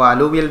പറയുന്നത്. അപ്പോൾ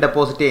അലൂവിയൽ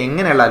ഡെപ്പോസിറ്റ്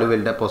എങ്ങനെയുള്ള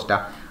അലൂവിയൽ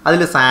ഡെപ്പോസിറ്റാണ്?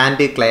 അതിൽ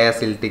സാൻഡ്, ക്ലേ,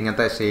 സിൽട്ട്,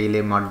 ഇങ്ങനത്തെ ഷെയിൽ,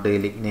 മഡ്,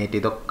 ലിഗ്നൈറ്റ്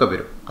ഇതൊക്കെ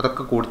വരും.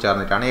 അതൊക്കെ കൂടി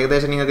ചേർന്നിട്ടാണ്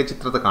ഏകദേശം നിങ്ങൾക്ക്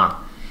ചിത്രത്തിൽ കാണാം.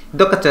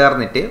 ഇതൊക്കെ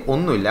ചേർന്നിട്ട്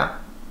ഒന്നുമില്ല,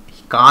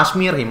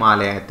 കാശ്മീർ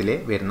ഹിമാലയത്തിൽ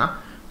വരുന്ന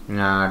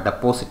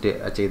ഡെപ്പോസിറ്റ്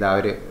ചെയ്ത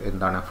ഒരു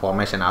എന്താണ്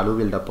ഫോർമേഷൻ,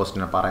 അലൂവിയൽ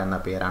ഡെപ്പോസിറ്റിനെ പറയുന്ന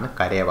പേരാണ്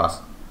കരേവാസ്.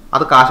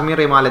 അത് കാശ്മീർ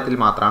ഹിമാലയത്തിൽ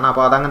മാത്രമാണ്.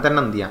 അപ്പോൾ അതങ്ങനെ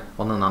തന്നെ എന്ത് ചെയ്യാം,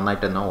 ഒന്ന്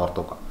നന്നായിട്ട് തന്നെ ഓർത്ത്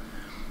നോക്കാം.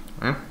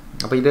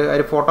 അപ്പോൾ ഇത്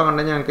ഒരു ഫോട്ടോ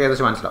കണ്ടുകഴിഞ്ഞാൽ ഞങ്ങൾക്ക്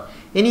ഏകദേശം മനസ്സിലാവും.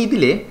 ഇനി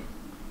ഇതിൽ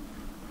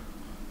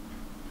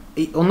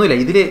ഒന്നുമില്ല,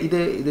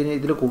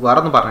 ഇതിൽ വേറെ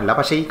ഒന്നും പറഞ്ഞില്ല.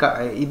 പക്ഷേ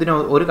ഇതിന്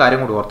ഒരു കാര്യം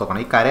കൂടി ഓർത്ത്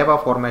നോക്കണം. ഈ കരേവ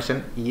ഫോർമേഷൻ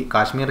ഈ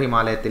കാശ്മീർ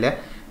ഹിമാലയത്തിലെ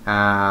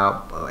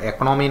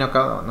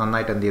എക്കണോമീനൊക്കെ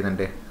നന്നായിട്ട് എന്ത്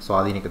ചെയ്യുന്നുണ്ട്,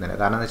 സ്വാധീനിക്കുന്നുണ്ട്.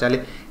 കാരണം എന്ന് വെച്ചാൽ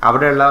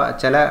അവിടെയുള്ള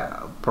ചില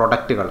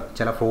പ്രൊഡക്റ്റുകൾ,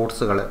 ചില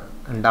ഫ്രൂട്ട്സുകൾ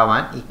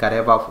ഉണ്ടാവാൻ ഈ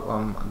കരേവ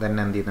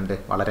തന്നെ എന്ത് ചെയ്യുന്നുണ്ട്,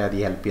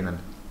 വളരെയധികം ഹെൽപ്പ്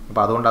ചെയ്യുന്നുണ്ട്.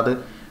 അപ്പോൾ അതുകൊണ്ട് അത്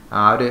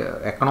ആ ഒരു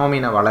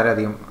എക്കണോമീനെ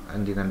വളരെയധികം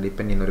എന്ത് ചെയ്യുന്നുണ്ട്,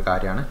 ഡിപ്പെൻഡ് ചെയ്യുന്ന ഒരു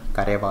കാര്യമാണ്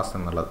കരേവാസ്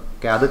എന്നുള്ളത്.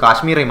 അത്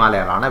കാശ്മീർ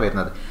ഹിമാലയമാണ്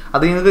വരുന്നത്.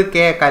 അത്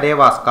നിങ്ങൾക്ക്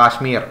കരേവാസ്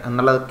കാശ്മീർ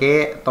എന്നുള്ളത്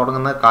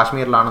തുടങ്ങുന്നത്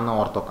കാശ്മീരിലാണെന്ന്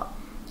ഓർത്ത് വെക്കാം.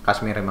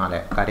 കാശ്മീർ ഹിമാലയ,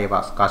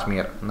 കരേവാസ്,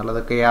 കാശ്മീർ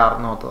എന്നുള്ളത് KR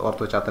എന്ന്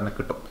ഓർത്ത് വെച്ചാൽ തന്നെ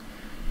കിട്ടും.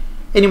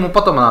 ഇനി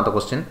 39ാമത്തെ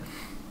ക്വസ്റ്റ്യൻ,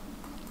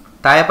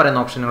 താഴെ പറയുന്ന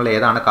ഓപ്ഷനുകൾ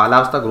ഏതാണ്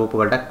കാലാവസ്ഥാ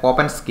ഗ്രൂപ്പുകളുടെ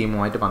കോപ്പൻ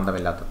സ്കീമുമായിട്ട്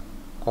ബന്ധമില്ലാത്തത്?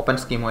 കോപ്പൻ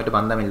സ്കീമുമായിട്ട്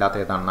ബന്ധമില്ലാത്ത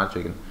ഏതാണെന്നാണ്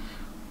ചോദിക്കുന്നത്.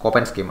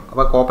 കോപ്പൻ സ്കീം.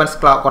 അപ്പോൾ കോപ്പൻസ്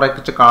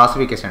കുറച്ച്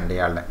ക്ലാസിഫിക്കേഷൻ ഉണ്ട്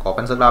ഇയാളുടെ.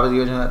 കോപ്പൻസ്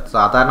ക്ലാസിഫിക്കേഷൻ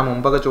സാധാരണ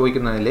മുമ്പൊക്കെ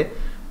ചോദിക്കുന്നതിൽ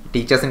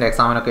ടീച്ചേഴ്സിൻ്റെ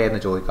എക്സാമിനൊക്കെ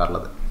ആയിരുന്നു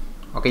ചോദിക്കാറുള്ളത്.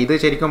 ഓക്കെ, ഇത്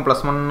ശരിക്കും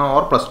 +1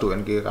 ഓർ +2,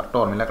 എനിക്ക് കറക്റ്റ്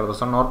ഓർമ്മയില്ല,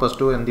 +1 ഓർ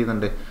 +2 എന്ത്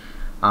ചെയ്യുന്നുണ്ട്,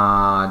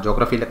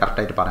 ജോഗ്രഫിയിൽ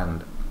കറക്റ്റായിട്ട്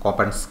പറയുന്നുണ്ട്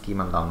കോപ്പൻ സ്കീം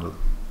എന്താണെന്നുള്ളത്.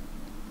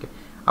 ഓക്കെ,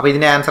 അപ്പോൾ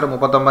ഇതിൻ്റെ ആൻസർ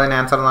 39ന്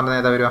ആൻസർ എന്ന് പറഞ്ഞാൽ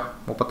ഏതാ വരിക,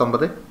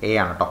 39A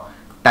ആണ് കേട്ടോ.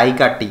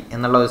 ടൈഗ ടീ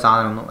എന്നുള്ള ഒരു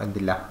സാധനമൊന്നും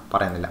എന്തില്ല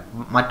പറയുന്നില്ല,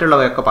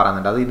 മറ്റുള്ളവയൊക്കെ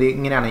പറയുന്നുണ്ട്. അത് ഇത്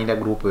ഇങ്ങനെയാണ് ഇതിൻ്റെ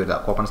ഗ്രൂപ്പ്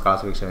വരുന്നത്, കോപ്പൻസ്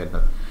ക്ലാസിഫിക്കേഷൻ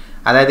വരുന്നത്.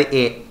 അതായത്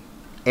എ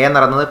എന്ന്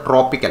പറയുന്നത്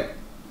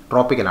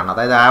ട്രോപ്പിക്കലാണ്.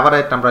 അതായത്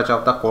average temperature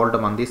of the called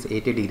month is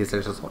 80 degree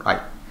Celsius or high.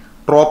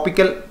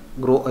 Tropical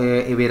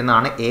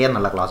വരുന്നതാണ് എ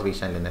എന്നുള്ള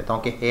ക്ലാസിഫിക്കേഷനിൽ നിന്ന്.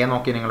 ഓക്കെ, എ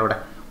നോക്കി നിങ്ങളിവിടെ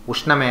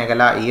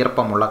ഉഷ്ണമേഖല,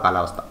 ഈർപ്പമുള്ള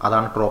കാലാവസ്ഥ,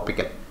 അതാണ്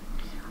ട്രോപ്പിക്കൽ.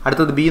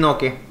 അടുത്തത് ബി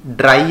നോക്കിയേ,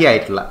 ഡ്രൈ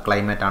ആയിട്ടുള്ള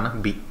ക്ലൈമറ്റ് ആണ്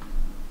ബി.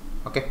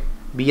 ഓക്കെ,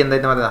 ബി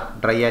എന്തായിരുന്നു പറയുക,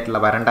 ഡ്രൈ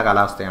ആയിട്ടുള്ള വരണ്ട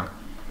കാലാവസ്ഥയാണ്.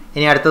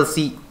 ഇനി അടുത്തത്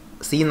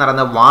സി എന്ന്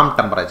പറയുന്നത് വാം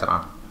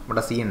ടെമ്പറേച്ചറാണ്.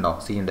 ഇവിടെ സി ഉണ്ടോ,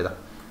 സി ഉണ്ട്.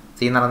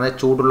 സി എന്ന് പറയുന്നത്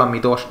ചൂടുള്ള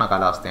മിതോഷ്ണ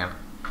കാലാവസ്ഥയാണ്.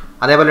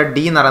 അതേപോലെ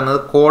ഡി എന്ന് പറയുന്നത്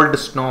കോൾഡ്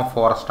സ്നോ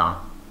ഫോറസ്റ്റ് ആണ്.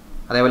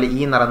 അതേപോലെ ഇ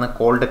എന്ന് പറയുന്നത്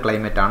കോൾഡ്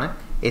ക്ലൈമറ്റ് ആണ്.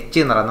 എച്ച്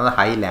എന്ന് പറയുന്നത്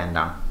ഹൈ ലാൻഡ്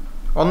ആണ്.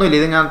 ഒന്നുമില്ല,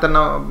 ഇത് ഞാൻ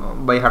തന്നെ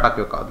ബൈ ഹാർട്ടാക്കി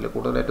വെക്കാം, അതിൽ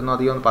കൂടുതലായിട്ടൊന്നും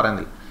അധികം ഒന്നും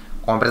പറയുന്നില്ല.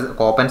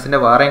 കോപ്പൻസിൻ്റെ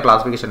വേറെയും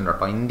ക്ലാസിഫിക്കേഷൻ ഉണ്ട്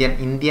കേട്ടോ,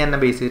 ഇന്ത്യനെ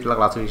ബേസ് ചെയ്തിട്ടുള്ള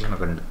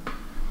ക്ലാസിഫിക്കേഷനൊക്കെ ഉണ്ട്.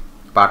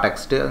 അപ്പോൾ ആ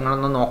ടെക്സ്റ്റ്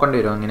നിങ്ങളൊന്ന് നോക്കേണ്ടി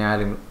വരും,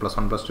 എങ്ങനെയായാലും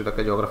 +1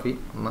 +2 ജോഗ്രഫി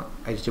ഒന്ന്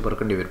അരിച്ച്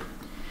പെറുക്കേണ്ടി വരും.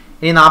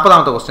 ഇനി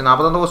 40ാമത്തെ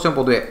ക്വസ്റ്റ്യൻ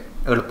പൊതുവെ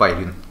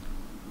എളുപ്പമായിരിക്കും,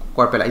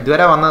 കുഴപ്പമില്ല.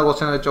 ഇതുവരെ വന്ന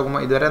ക്വസ്റ്റ്യൻ വെച്ച്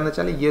നോക്കുമ്പോൾ, ഇതുവരെ എന്ന്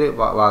വെച്ചാൽ ഈ ഒരു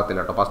ഭാഗത്തിൽ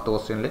കേട്ടോ, 10th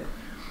ക്വസ്റ്റ്യനിൽ.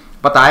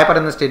 അപ്പോൾ താഴെ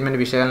പറയുന്ന സ്റ്റേറ്റ്മെൻറ്റ്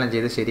വിശകലനം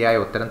ചെയ്ത് ശരിയായ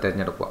ഉത്തരം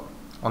തിരഞ്ഞെടുക്കുക.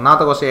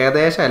 ഒന്നാമത്തെ ക്വസ്റ്റ്യൻ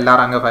ഏകദേശം എല്ലാ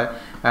റാങ്ക്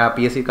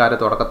PSCക്കാർ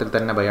തുടക്കത്തിൽ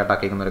തന്നെ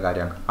ബൈഹാർട്ടാക്കിയിരിക്കുന്ന ഒരു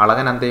കാര്യമാണ്.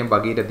 അളകനന്ദയും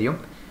ഭഗീരഥിയും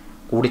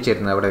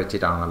കൂടിച്ചേരുന്നത് എവിടെ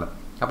വെച്ചിട്ടാണെന്നുള്ളത്.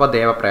 അപ്പോൾ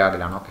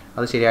ദേവപ്രയാഗിലാണ്. ഓക്കെ,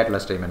 അത് ശരിയായിട്ടുള്ള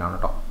സ്റ്റേറ്റ്മെൻ്റ് ആണ്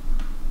കേട്ടോ.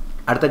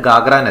 അടുത്ത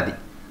ഗാഗ്ര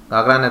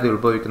നദി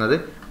ഉത്ഭവിക്കുന്നത്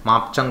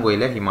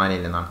മാപ്ചങ്കുയിലെ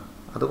ഹിമാലയയിൽ നിന്നാണ്.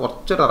 അത്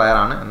കുറച്ചൊരു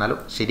റയറാണ്, എന്നാലും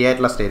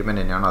ശരിയായിട്ടുള്ള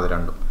സ്റ്റേറ്റ്മെൻറ്റ് തന്നെയാണ് അത്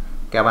രണ്ടും.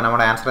 ഓക്കെ, അപ്പോൾ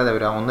നമ്മുടെ ആൻസർ ഏതാ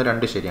വരിക, 1,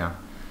 2 ശരിയാണ്.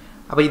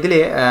 അപ്പോൾ ഇതിൽ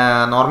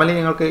നോർമലി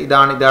നിങ്ങൾക്ക്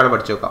ഇതാണ്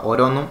പഠിച്ചു വെക്കുക,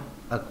 ഓരോന്നും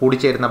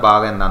കൂടിച്ചേരുന്ന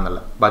ഭാഗം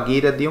എന്താണെന്നുള്ളത്.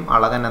 ഭഗീരഥിയും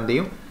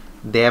അളകനന്ദയും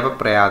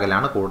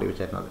ദേവപ്രയാഗിലാണ്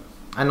കൂടിച്ചേരുന്നത്.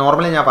 അത്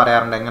നോർമലി ഞാൻ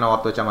പറയാറുണ്ട്, എങ്ങനെ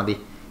ഓർത്ത് വെച്ചാൽ മതി,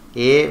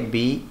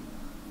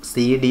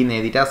 ABCD എന്ന്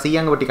എഴുതിയിട്ട് സി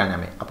അങ്ങ് വെട്ടിക്കാഞ്ഞാൽ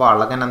മതി. അപ്പോൾ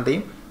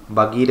അളകനന്ദയും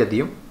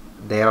ഭഗീരഥിയും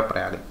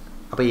ദേവപ്രയാഗിൽ,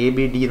 അപ്പോൾ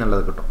ABD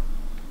എന്നുള്ളത് കിട്ടും.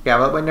 ഓക്കെ,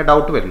 അപ്പോൾ അതിൻ്റെ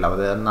ഡൗട്ട് വരില്ല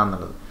അത്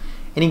എന്നാന്നുള്ളത്.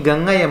 ഇനി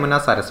ഗംഗ, യമുന,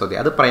 സരസ്വതി,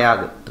 അത്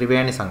പ്രയാഗ്,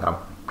 ത്രിവേണി സംഗമം,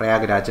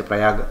 പ്രയാഗ്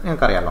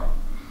നിങ്ങൾക്കറിയാമല്ലോ.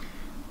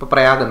 ഇപ്പോൾ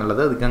പ്രയാഗ്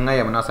എന്നുള്ളത് ഗംഗ,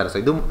 യമുന,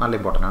 സരസ്വതി, ഇതും നല്ല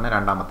ഇമ്പോർട്ടൻ്റ് ആണ്.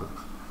 രണ്ടാമത്തത്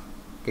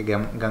ഓക്കെ,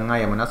 ഗംഗ,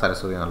 യമുന,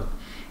 സരസ്വതി എന്നുള്ളത്.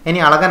 ഇനി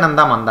അളകനന്ദ,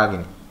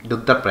 മന്ദാകിനി,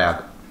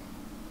 രുദ്രപ്രയാഗ്.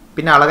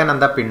 പിന്നെ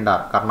അളകനന്ദ, പിണ്ടാർ,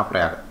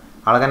 കർണപ്രയാഗ്.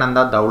 അളകനന്ദ,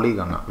 ധൗളി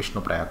ഗംഗ,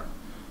 വിഷ്ണുപ്രയാഗ്.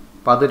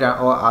 അപ്പോൾ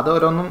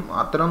അതൊരൊന്നും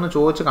അത്രയൊന്നും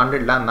ചോദിച്ച്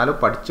കണ്ടിട്ടില്ല, എന്നാലും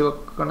പഠിച്ചു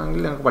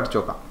വെക്കണമെങ്കിൽ നിങ്ങൾക്ക് പഠിച്ചു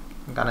വെക്കാം,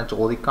 കാരണം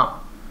ചോദിക്കാം.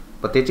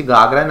 പ്രത്യേകിച്ച്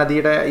ഗാഗ്ര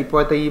നദിയുടെ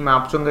ഇപ്പോഴത്തെ ഈ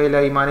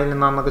മാപ്ചുങ്കയിലെ ഹിമാലയയിൽ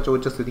നിന്നാണെന്നൊക്കെ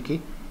ചോദിച്ച സ്ഥിതിക്ക്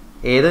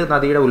ഏത്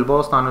നദിയുടെ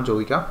ഉത്ഭവസ്ഥാനം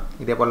ചോദിക്കാം,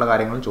 ഇതേപോലുള്ള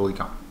കാര്യങ്ങളും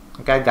ചോദിക്കാം.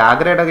 ഓക്കെ,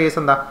 ഗാഗ്രയുടെ കേസ്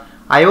എന്താ,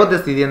 അയോധ്യ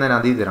സ്ഥിതി ചെയ്യുന്ന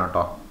നദീതീരം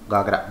കേട്ടോ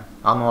ഗാഗ്ര,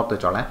 അതൊന്ന് ഓർത്ത്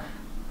വെച്ചോളെ.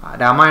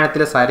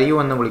 രാമായണത്തിലെ സരയു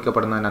എന്ന്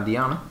വിളിക്കപ്പെടുന്ന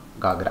നദിയാണ്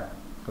ഗാഗ്ര.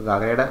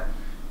 ഗാഗ്രയുടെ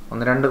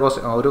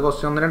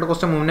 1-2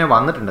 ക്വസ്റ്റ്യൻ മുന്നേ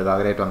വന്നിട്ടുണ്ട്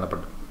ഗാഗ്രയായിട്ട്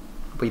ബന്ധപ്പെട്ട്.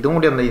 അപ്പോൾ ഇതും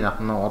കൂടി എന്ത് ചെയ്യുക,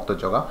 ഒന്ന് ഓർത്ത്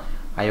വെച്ചോക്കാം.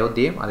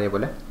 അയോധ്യയും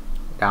അതേപോലെ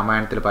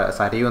രാമായണത്തിൽ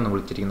സരയു എന്ന്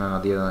വിളിച്ചിരിക്കുന്ന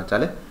നദി എന്ന്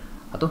വെച്ചാൽ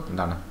അതും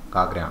എന്താണ്,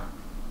 ഗാഗ്രയാണ്.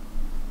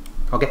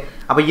 ഓക്കെ,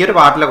 അപ്പോൾ ഈ ഒരു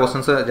പാർട്ടിലെ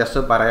ക്വസ്റ്റ്യൻസ് ജസ്റ്റ്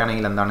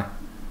പറയുകയാണെങ്കിൽ എന്താണ്,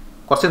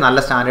 കുറച്ച് നല്ല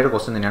സ്റ്റാൻഡേർഡ്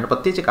ക്വസ്റ്റ്യൻ തന്നെയാണ്.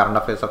 പ്രത്യേകിച്ച് കറണ്ട്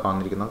അഫയേഴ്സ് ഒക്കെ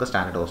വന്നിരിക്കുന്നത്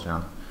സ്റ്റാൻഡേർഡ് ക്വസ്റ്റ്യൻ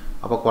ആണ്.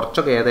 അപ്പോൾ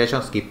കുറച്ചൊക്കെ ഏകദേശം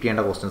സ്കിപ്പ്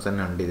ചെയ്യേണ്ട ക്വസ്റ്റ്യൻസ്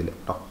തന്നെ ഉണ്ട് ഇതിൽ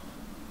കേട്ടോ.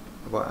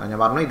 അപ്പോൾ ഞാൻ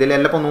പറഞ്ഞു,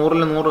 ഇതിലെല്ലാം ഇപ്പോൾ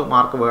 100-ൽ 100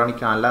 മാർക്ക്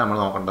മേടിക്കാനല്ല നമ്മൾ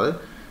നോക്കേണ്ടത്.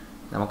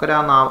 നമുക്കൊരു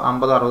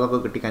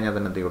 50-60 കിട്ടിക്കഴിഞ്ഞാൽ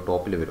തന്നെ എന്ത് ചെയ്യും,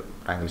 ടോപ്പിൽ വരും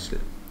റാങ്ക്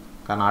ലിസ്റ്റിൽ.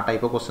 കാരണം ആ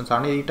ടൈപ്പ് ക്വസ്റ്റ്യൻസ്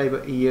ആണ്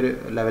ഈ ഒരു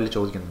ലെവലിൽ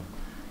ചോദിക്കുന്നത്.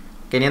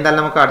 ഇനി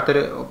എന്തായാലും നമുക്ക്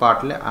അടുത്തൊരു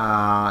പാർട്ടിൽ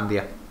എന്ത്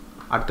ചെയ്യാം,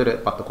 അടുത്തൊരു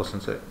 10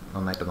 ക്വസ്റ്റ്യൻസ്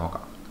നന്നായിട്ട്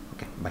നോക്കാം.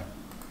 Okay, by.